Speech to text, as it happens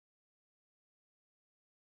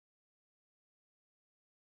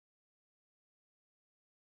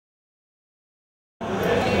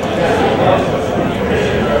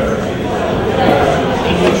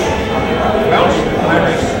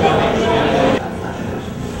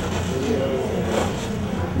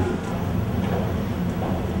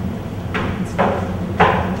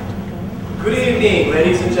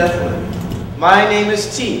My name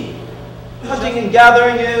is T. Hunting and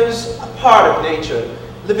gathering is a part of nature.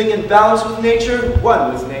 Living in balance with nature,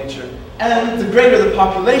 one with nature. And the greater the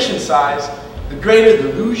population size, the greater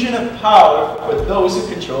the illusion of power for those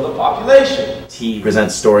who control the population. He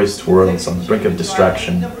presents stories to worlds on the brink of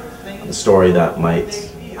destruction, the story that might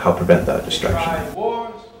help prevent that destruction.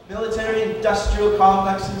 Wars, military-industrial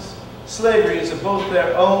complexes, slaveries of both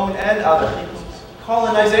their own and other peoples,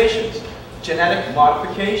 colonizations, genetic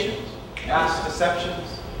modifications, mass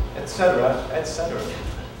deceptions, etc., etc.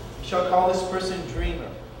 We shall call this person Dreamer.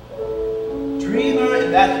 Dreamer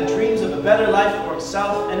in that he dreams of a better life for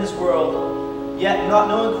himself and his world, yet not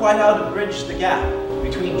knowing quite how to bridge the gap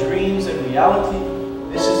between dreams and reality.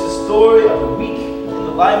 This is the story of a week in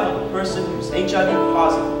the life of a person who's HIV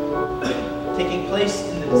positive, taking place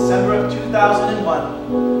in the December of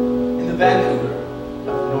 2001 in the Vancouver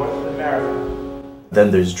of North America.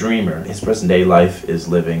 Then there's Dreamer. His present-day life is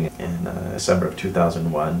living in December of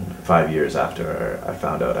 2001, 5 years after I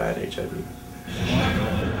found out I had HIV.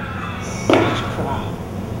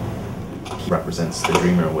 He represents the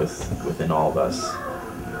dreamer within all of us,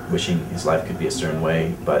 wishing his life could be a certain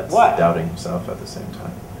way, but doubting himself at the same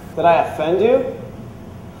time. Did I offend you?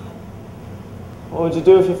 What would you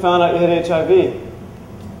do if you found out you had HIV?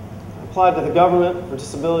 I applied to the government for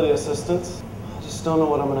disability assistance. I just don't know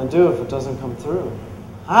what I'm going to do if it doesn't come through.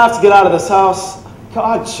 I have to get out of this house.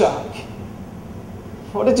 God, Chuck,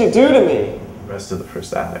 what did you do to me? The rest of the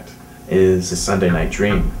first act is a Sunday night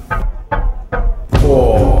dream.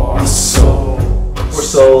 Poor soul. Poor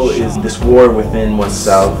soul is this war within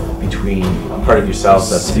oneself, between a part of yourself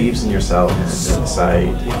that believes in yourself and a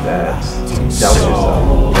side that doubts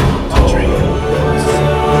yourself.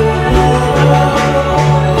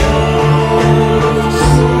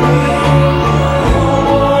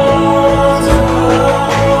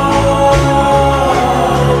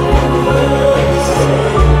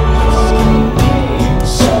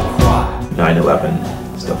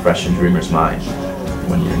 9/11 still fresh in Dreamer's mind.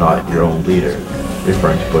 When you're not your own leader,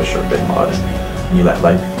 referring to Bush or Bin Laden, and you let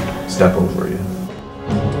life step over you.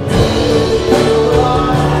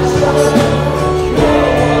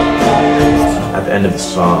 At the end of the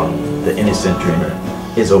song, the innocent dreamer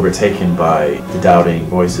is overtaken by the doubting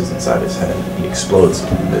voices inside his head. He explodes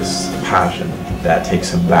in this passion that takes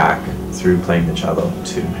him back through playing the cello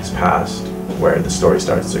to his past, where the story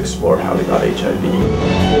starts to explore how he got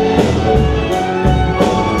HIV.